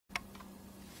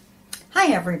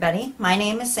Hi everybody, my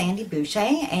name is Sandy Boucher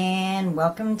and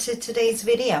welcome to today's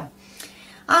video.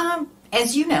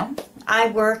 As you know, I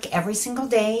work every single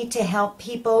day to help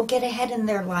people get ahead in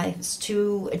their lives,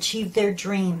 to achieve their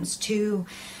dreams, to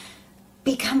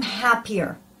become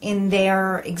happier in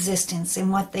their existence, in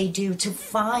what they do, to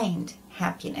find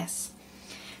happiness.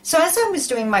 So as I was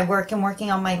doing my work and working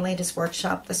on my latest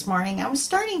workshop this morning, I was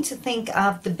starting to think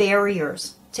of the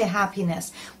barriers to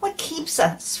happiness. What keeps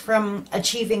us from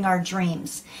achieving our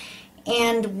dreams?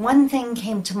 And one thing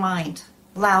came to mind,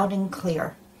 loud and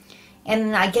clear.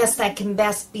 And I guess that can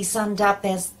best be summed up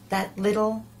as that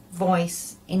little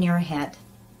voice in your head.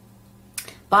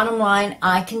 Bottom line,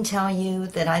 I can tell you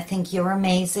that I think you're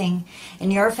amazing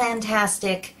and you're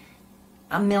fantastic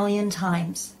a million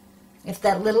times. If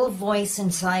that little voice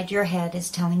inside your head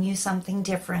is telling you something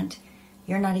different,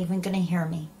 you're not even going to hear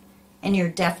me. And you're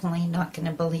definitely not going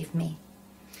to believe me.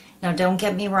 Now, don't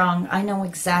get me wrong. I know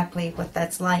exactly what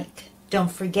that's like.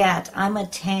 Don't forget, I'm a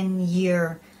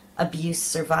 10-year abuse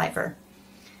survivor.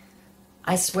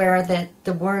 I swear that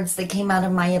the words that came out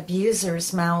of my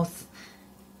abuser's mouth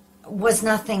was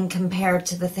nothing compared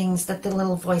to the things that the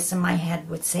little voice in my head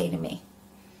would say to me.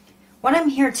 What I'm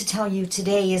here to tell you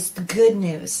today is the good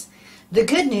news. The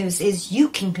good news is you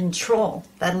can control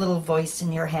that little voice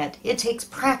in your head. It takes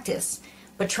practice.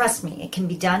 But trust me, it can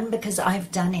be done because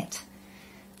I've done it.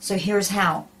 So here's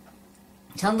how.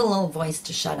 Tell the little voice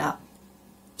to shut up.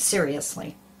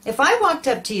 Seriously. If I walked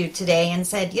up to you today and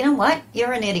said, you know what,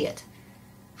 you're an idiot,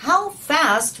 how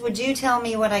fast would you tell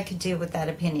me what I could do with that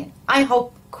opinion? I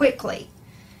hope quickly.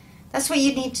 That's what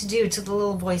you need to do to the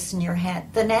little voice in your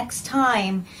head. The next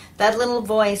time that little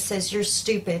voice says you're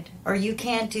stupid, or you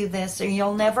can't do this, or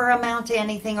you'll never amount to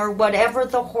anything, or whatever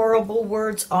the horrible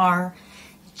words are,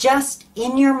 just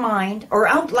in your mind, or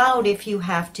out loud if you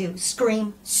have to,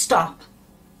 scream, stop,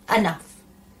 enough.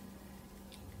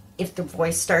 If the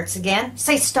voice starts again,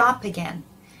 say stop again.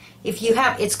 If you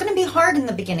have, it's going to be hard in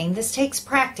the beginning. This takes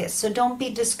practice, so don't be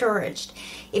discouraged.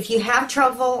 If you have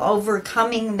trouble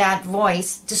overcoming that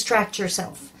voice, distract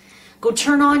yourself. Go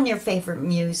turn on your favorite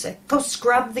music. Go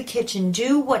scrub the kitchen.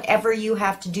 Do whatever you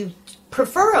have to do,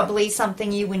 preferably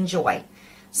something you enjoy,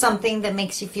 something that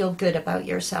makes you feel good about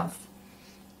yourself.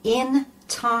 In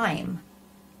time,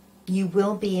 you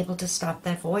will be able to stop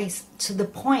that voice to the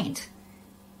point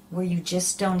where you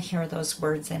just don't hear those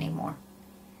words anymore.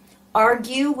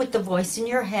 Argue with the voice in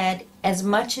your head as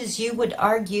much as you would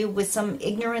argue with some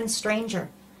ignorant stranger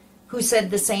who said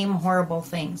the same horrible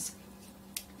things.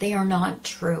 They are not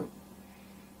true.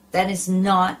 That is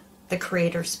not the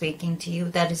Creator speaking to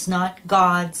you. That is not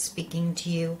God speaking to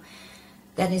you.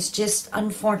 That is just,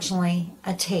 unfortunately,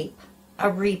 a tape, a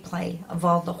replay of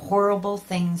all the horrible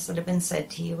things that have been said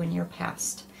to you in your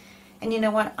past. And you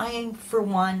know what? I, for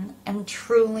one, am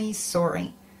truly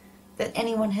sorry that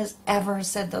anyone has ever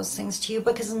said those things to you,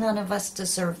 because none of us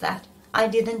deserve that. I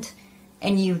didn't,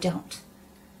 and you don't.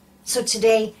 So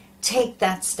today, take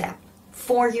that step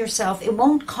for yourself. It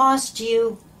won't cost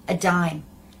you a dime.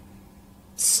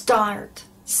 Start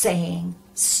saying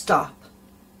stop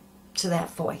to that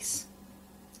voice.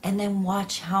 And then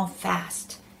watch how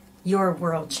fast your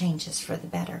world changes for the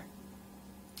better.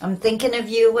 I'm thinking of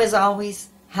you as always.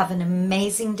 Have an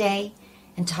amazing day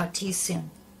and talk to you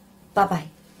soon. Bye-bye.